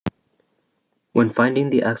When finding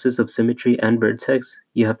the axis of symmetry and vertex,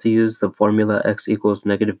 you have to use the formula x equals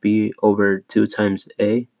negative b over 2 times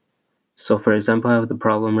a. So for example, I have the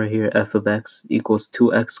problem right here, f of x equals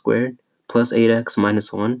 2x squared plus 8x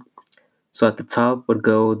minus 1. So at the top would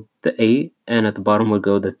go the 8, and at the bottom would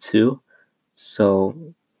go the 2.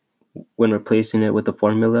 So when replacing it with the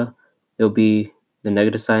formula, it'll be the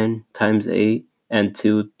negative sign times 8 and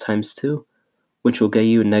 2 times 2, which will get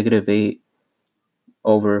you negative 8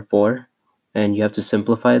 over 4. And you have to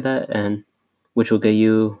simplify that, and which will get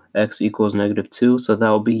you x equals negative 2. So that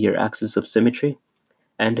will be your axis of symmetry.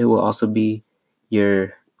 And it will also be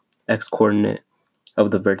your x-coordinate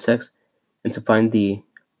of the vertex. And to find the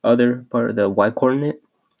other part, the y-coordinate,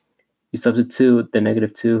 you substitute the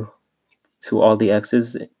negative 2 to all the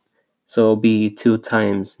x's. So it'll be 2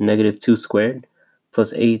 times negative 2 squared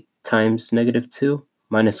plus 8 times negative 2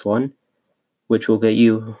 minus 1, which will get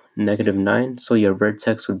you negative 9. So your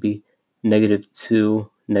vertex would be negative 2,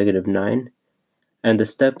 negative 9. And the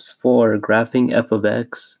steps for graphing f of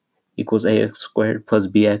x equals ax² plus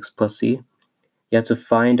bx plus c, you have to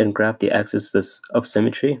find and graph the axis of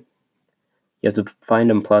symmetry. You have to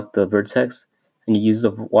find and plot the vertex, and you use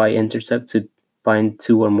the y-intercept to find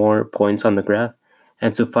 2 or more points on the graph.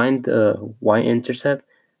 And to find the y-intercept,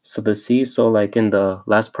 so the c, so like in the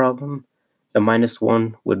last problem, the minus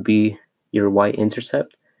 1 would be your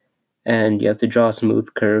y-intercept, and you have to draw a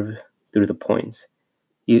smooth curve through the points.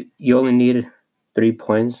 You only need 3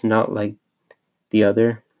 points, not like the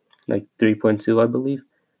other, like 3.2, I believe,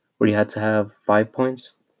 where you had to have 5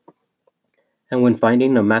 points. And when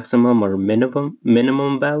finding a maximum or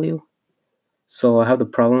minimum value, so I have the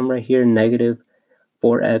problem right here, negative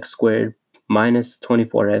 4x squared minus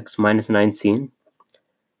 24x minus 19.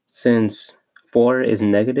 Since 4 is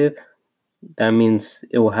negative, that means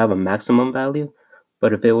it will have a maximum value.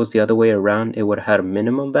 But if it was the other way around, it would have had a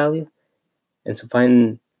minimum value. And to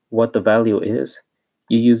find what the value is,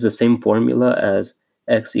 you use the same formula as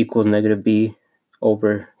x equals negative b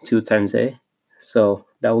over 2 times a. So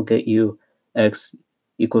that will get you x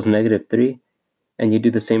equals negative 3. And you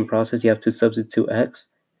do the same process. You have to substitute x,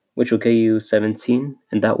 which will get you 17,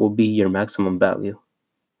 and that will be your maximum value.